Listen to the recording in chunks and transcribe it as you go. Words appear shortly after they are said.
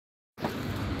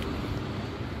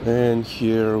And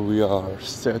here we are,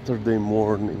 Saturday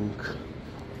morning.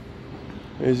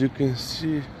 As you can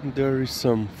see, there is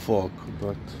some fog,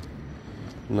 but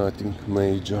nothing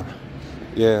major.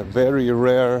 Yeah, very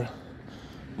rare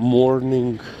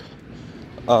morning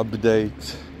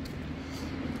update.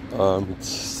 It's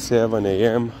 7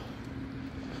 a.m.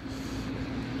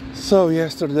 So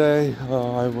yesterday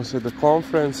I was at the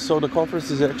conference. So the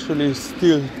conference is actually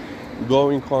still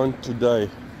going on today,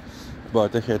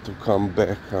 but I had to come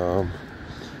back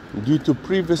due to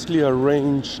previously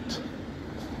arranged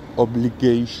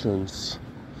obligations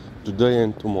today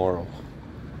and tomorrow.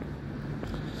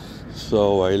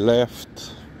 So I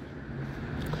left.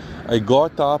 I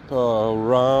got up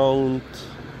around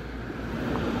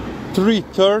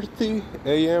 3:30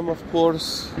 a.m. of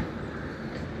course.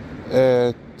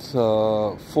 At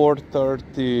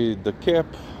 4:30 the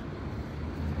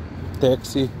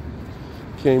taxi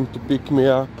came to pick me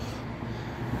up.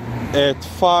 At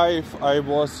 5 I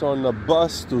was on a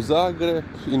bus to Zagreb.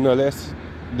 In less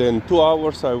than 2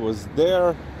 hours I was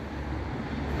there.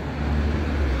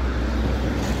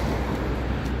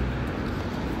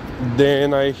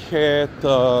 Then I had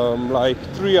like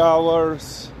 3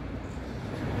 hours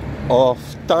of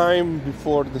time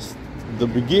before the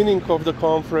beginning of the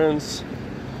conference.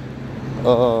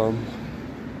 Oh,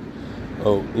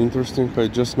 interesting, I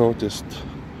just noticed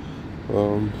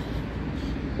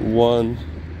one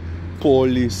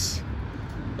police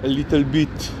a little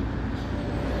bit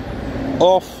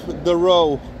off the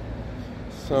row.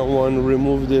 Someone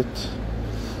removed it,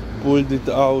 pulled it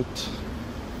out.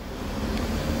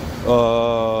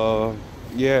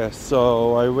 Yeah,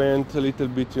 so I went a little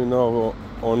bit,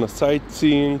 on a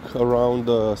sightseeing around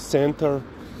the center.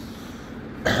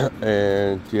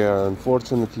 And yeah,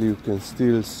 unfortunately you can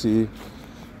still see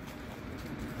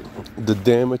the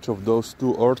damage of those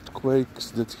 2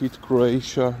 earthquakes that hit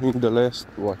Croatia in the last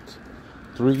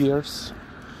 3 years.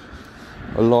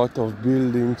 A lot of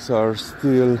buildings are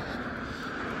still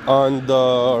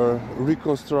under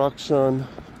reconstruction,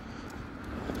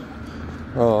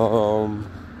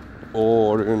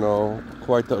 or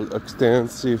quite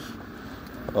extensive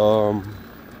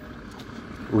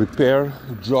repair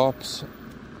jobs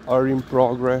are in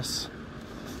progress.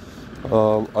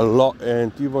 A lot,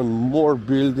 and even more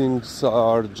buildings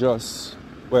are just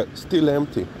still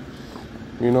empty.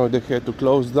 They had to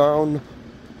close down.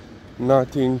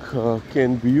 Nothing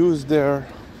can be used there,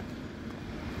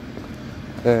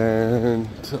 and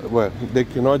they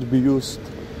cannot be used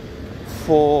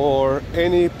for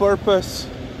any purpose,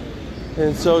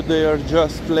 and so they are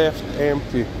just left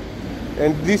empty.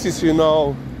 And this is,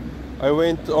 I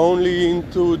went only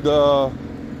into the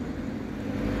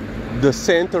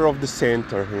center of the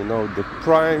center, the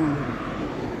prime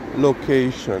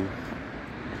location.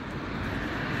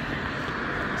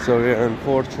 So yeah,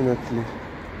 unfortunately,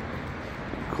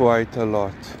 quite a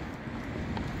lot.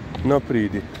 No,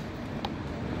 pridi.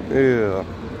 Yeah.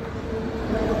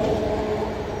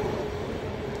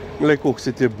 Glej, koliko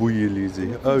se te boji, Lizi.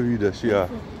 A vidiš, ja.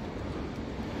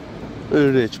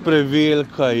 Reč,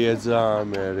 prevelika je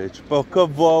zame, reč. Pa ka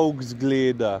volk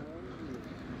zgleda.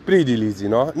 Pridi, Lizi,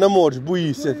 no? Ne moreš,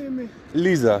 boji se.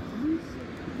 Liza.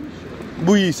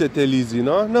 Boji se te, Lizi,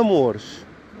 no? Ne moreš.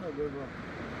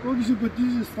 Koliko si pa ti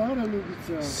že stara,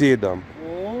 ljubica? 7.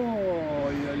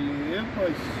 Ja, lepa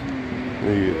si.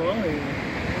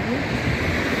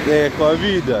 Eko,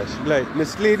 vidiš, glej,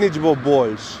 naslednjič bo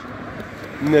boljš.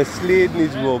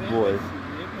 Naslednjič bo boljš.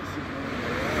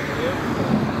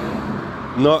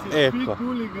 No, eko.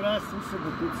 Kul igra, se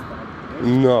bo tudi stara.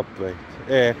 No, pejt.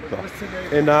 Eko,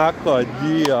 enako,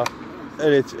 dio.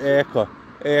 Reč,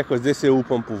 eko, zdaj se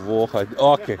upam povohati.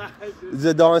 Ok,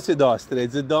 za danes je dost,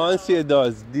 reč, za danes je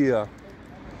dost, dio.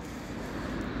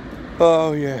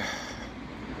 Oh, yeah.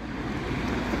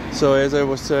 So, as I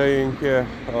was saying, yeah,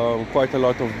 quite a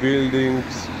lot of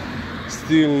buildings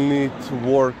still need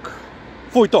work.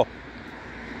 Fuj to!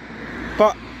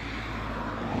 Pa!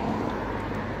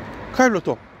 Kaj je bilo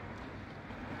to?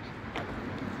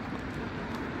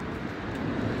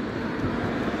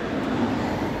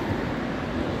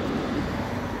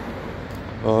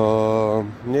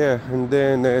 Yeah, and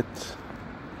then at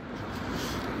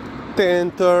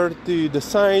 10:30 the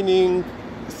sign-in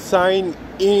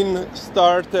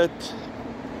started.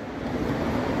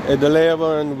 At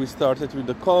 11 we started with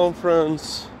the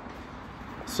conference.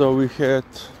 So we had,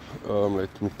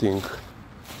 let me think,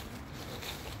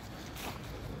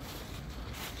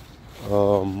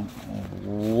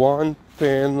 one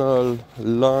panel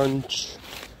lunch,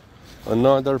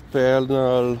 another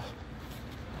panel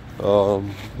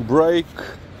break,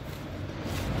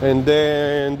 And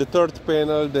then the third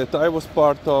panel that I was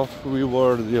part of, we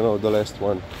were, you know, the last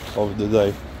one of the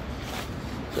day.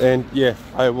 And yeah,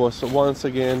 I was once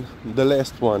again the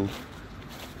last one.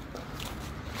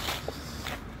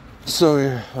 So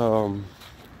yeah,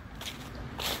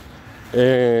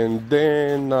 and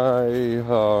then I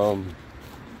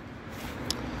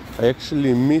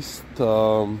actually missed,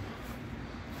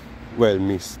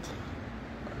 missed.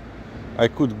 I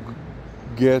could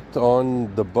get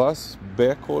on the bus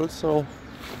back also,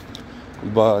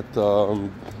 but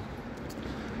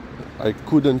I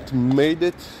couldn't made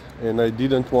it, and I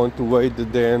didn't want to wait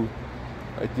then,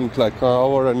 I think like an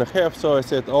hour and a half, so I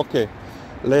said, okay,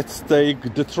 let's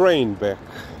take the train back.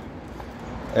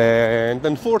 And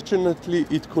unfortunately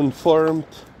it confirmed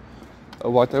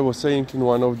what I was saying in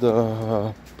one of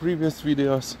the previous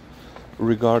videos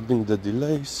regarding the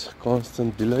delays,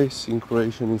 constant delays in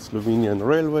Croatian and Slovenian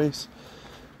railways,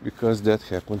 because that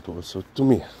happened also to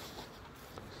me.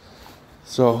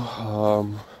 So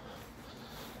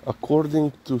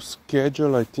according to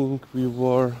schedule, I think we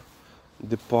were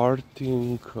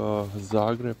departing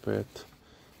Zagreb at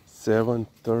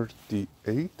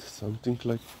 7:38, something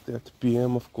like that,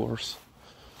 PM, of course,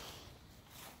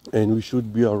 and we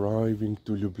should be arriving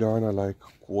to Ljubljana like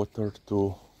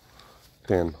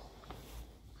 9:45.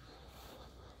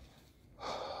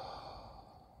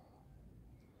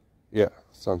 Yeah,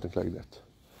 something like that.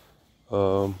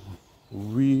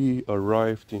 We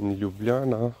arrived in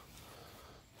Ljubljana,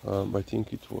 I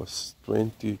think it was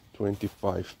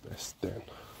 25 past 10.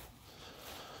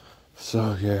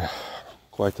 So yeah,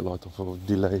 quite a lot of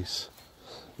delays.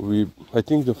 I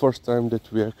think the first time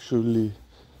that we actually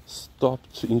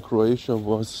stopped in Croatia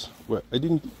was, well, I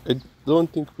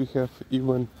don't think we have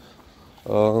even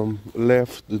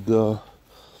left the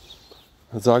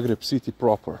Zagreb city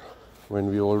proper, when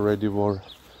we already were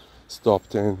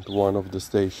stopped at one of the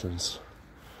stations.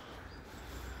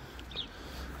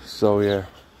 So yeah,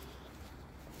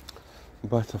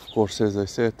 but of course, as I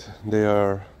said, they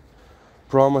are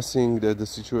promising that the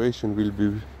situation will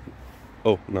be,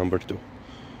 oh, number 2.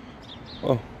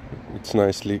 Oh, it's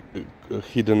nicely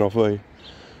hidden away.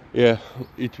 Yeah,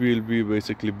 it will be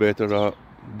basically better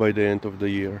by the end of the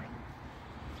year.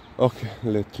 Okay,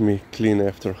 let me clean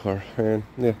after her, and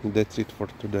yeah, that's it for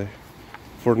today,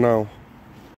 for now.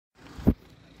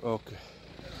 Okay,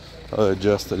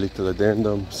 just a little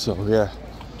addendum. So yeah,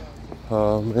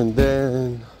 and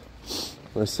then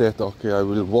I said, okay, I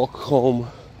will walk home,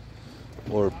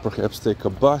 or perhaps take a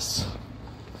bus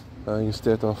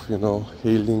instead of, you know,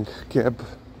 hailing cab.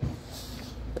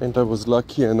 And I was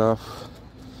lucky enough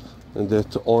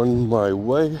that on my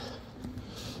way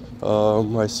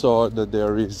I saw that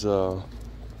there is a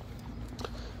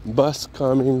bus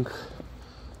coming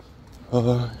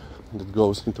that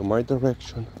goes into my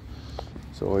direction,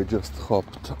 so I just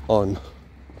hopped on,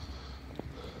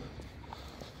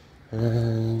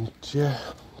 and yeah,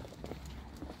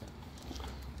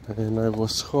 and I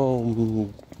was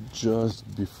home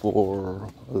just before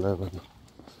 11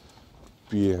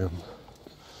 PM.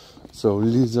 So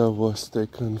Liza was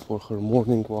taken for her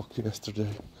morning walk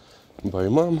yesterday by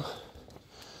mom,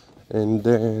 and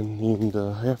then in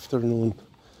the afternoon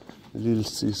little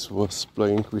sis was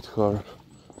playing with her,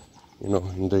 you know,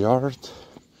 in the yard.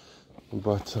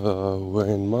 But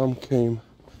when mom came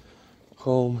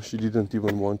home, she didn't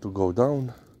even want to go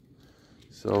down.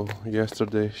 So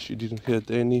yesterday she didn't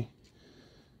have any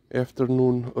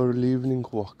afternoon, early evening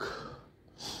walk.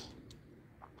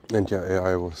 And yeah,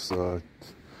 I was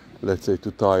let's say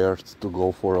too tired to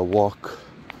go for a walk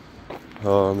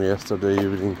yesterday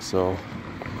evening, so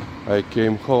I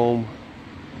came home,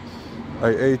 I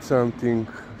ate something,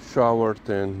 showered,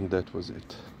 and that was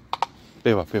it.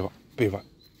 Peva,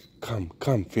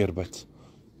 come, Firbac.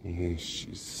 And then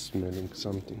she's smelling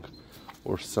something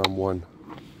or someone.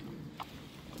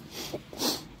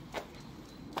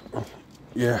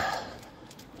 Yeah.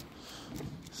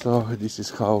 So this is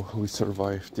how we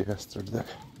survived yesterday.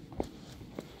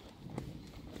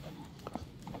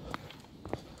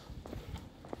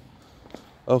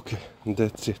 Okay,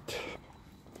 that's it.